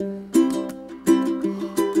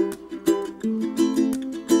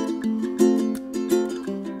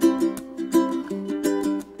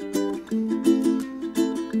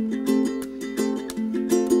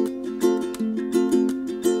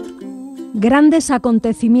Grandes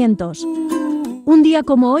acontecimientos. Un día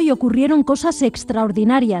como hoy ocurrieron cosas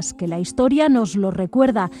extraordinarias que la historia nos lo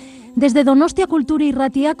recuerda. Desde Donostia Kultura y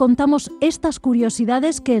Ratia contamos estas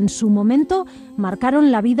curiosidades que en su momento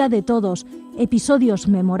marcaron la vida de todos, episodios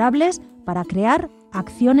memorables para crear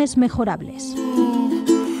acciones mejorables.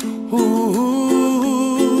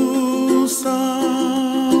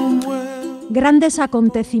 Grandes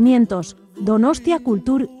acontecimientos, Donostia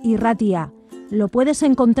Kultura y Ratia. Lo puedes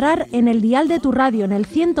encontrar en el dial de tu radio, en el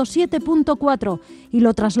 107.4, y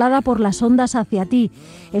lo traslada por las ondas hacia ti.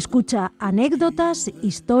 Escucha anécdotas,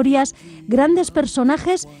 historias, grandes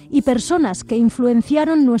personajes y personas que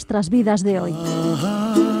influenciaron nuestras vidas de hoy.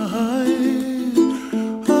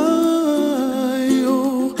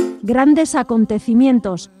 Grandes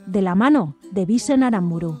acontecimientos, de la mano de Bisen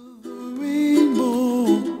Aramburu.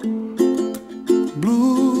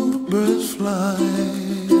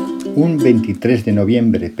 Un 23 de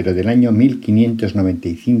noviembre, pero del año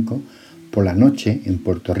 1595, por la noche, en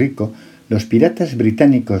Puerto Rico, los piratas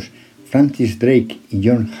británicos Francis Drake y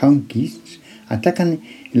John Hawkins atacan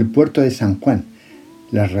el puerto de San Juan.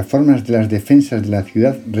 Las reformas de las defensas de la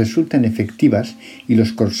ciudad resultan efectivas y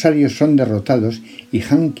los corsarios son derrotados y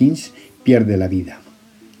Hawkins pierde la vida.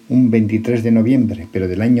 Un 23 de noviembre, pero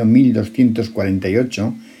del año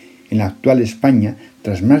 1248, en la actual España,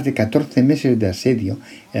 tras más de 14 meses de asedio,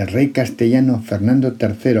 el rey castellano Fernando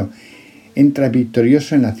III entra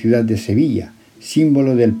victorioso en la ciudad de Sevilla,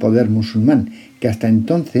 símbolo del poder musulmán, que hasta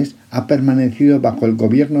entonces ha permanecido bajo el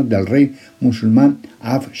gobierno del rey musulmán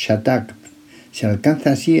Shatak. Se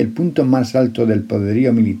alcanza así el punto más alto del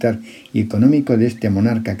poderío militar y económico de este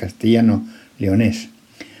monarca castellano leonés.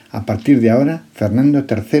 A partir de ahora, Fernando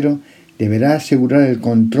III deberá asegurar el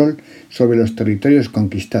control sobre los territorios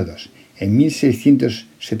conquistados. En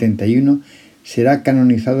 1671 será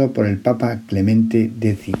canonizado por el Papa Clemente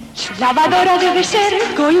X. Su lavadora debe ser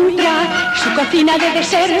Coimbra, su cocina debe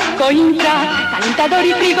ser Coimbra, calentador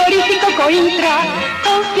y frigorífico Coimbra,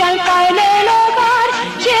 confianza en el hogar,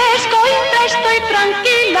 si es Coimbra estoy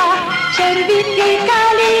tranquila, servicio y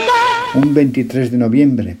calidad. Un 23 de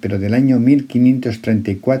noviembre, pero del año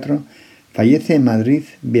 1534, fallece en Madrid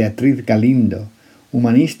Beatriz Galindo,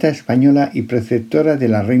 humanista española y preceptora de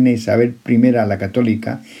la reina Isabel I la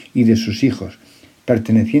Católica y de sus hijos.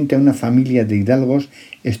 Perteneciente a una familia de hidalgos,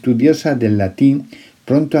 estudiosa del latín,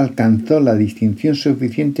 pronto alcanzó la distinción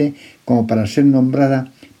suficiente como para ser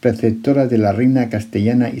nombrada preceptora de la reina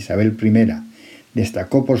castellana Isabel I.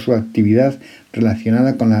 Destacó por su actividad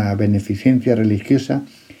relacionada con la beneficencia religiosa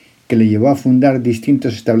que le llevó a fundar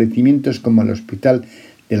distintos establecimientos como el Hospital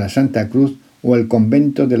de la Santa Cruz o el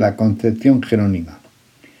Convento de la Concepción Jerónima.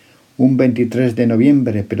 Un 23 de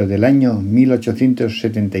noviembre, pero del año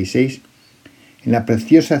 1876, en la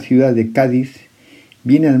preciosa ciudad de Cádiz,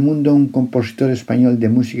 viene al mundo un compositor español de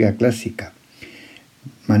música clásica,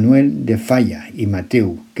 Manuel de Falla y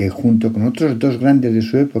Mateu, que junto con otros dos grandes de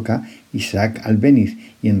su época, Isaac Albéniz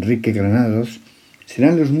y Enrique Granados,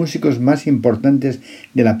 serán los músicos más importantes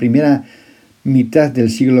de la primera mitad del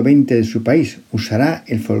siglo XX de su país. Usará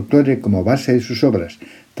el folclore como base de sus obras.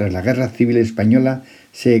 Tras la Guerra Civil Española,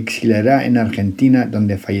 se exiliará en Argentina,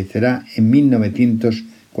 donde fallecerá en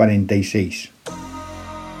 1946.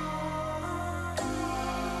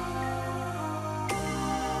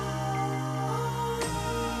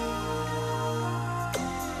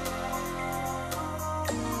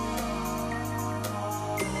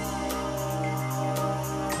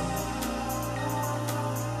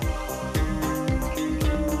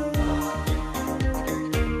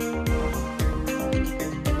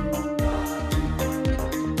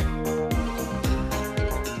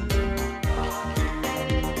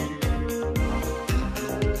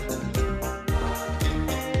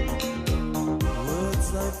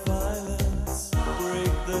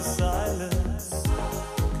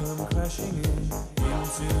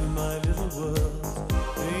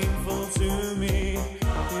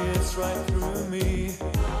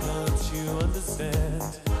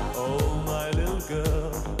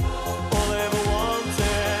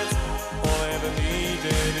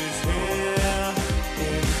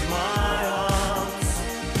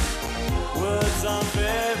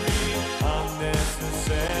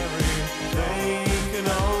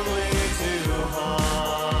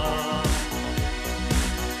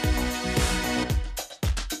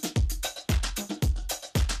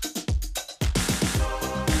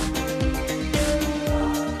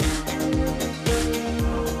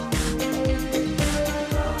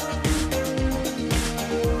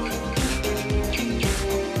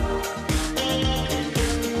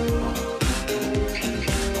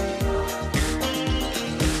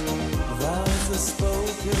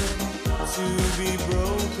 to be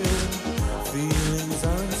broken, feelings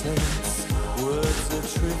are intense, words are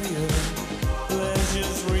trivial,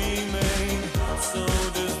 pleasures remain, so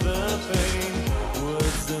does the pain.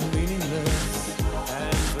 Words are meaningless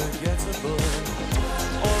and forgettable.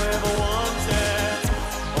 All I ever wanted,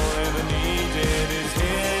 all I ever needed is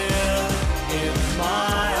here in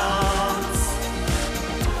my arms.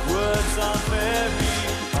 Words are very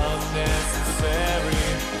unnecessary,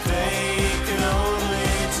 they can only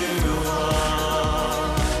do harm.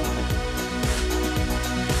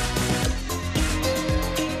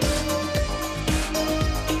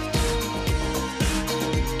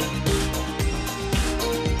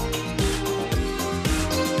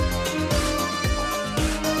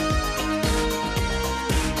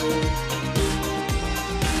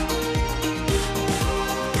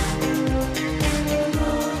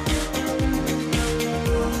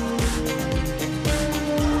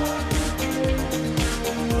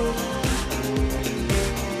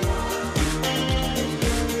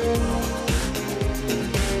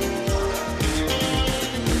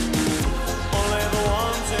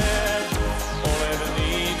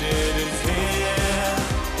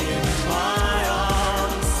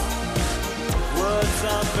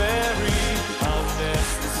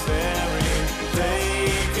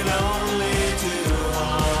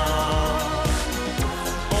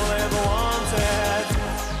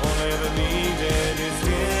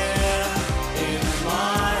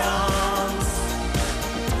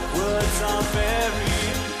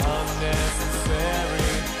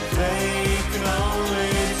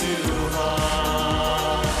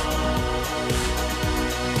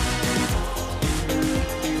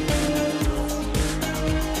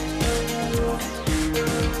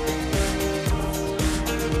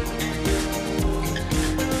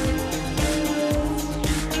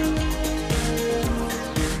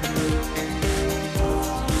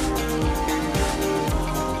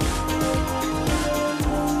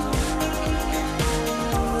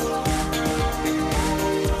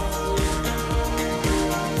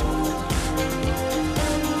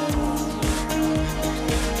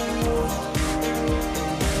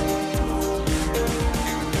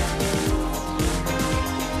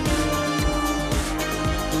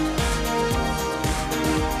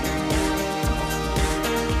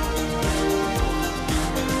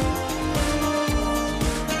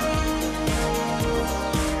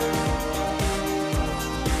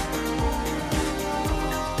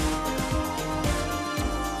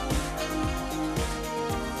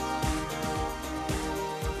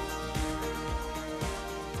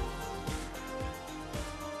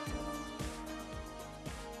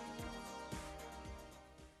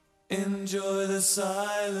 Enjoy the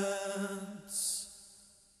silence.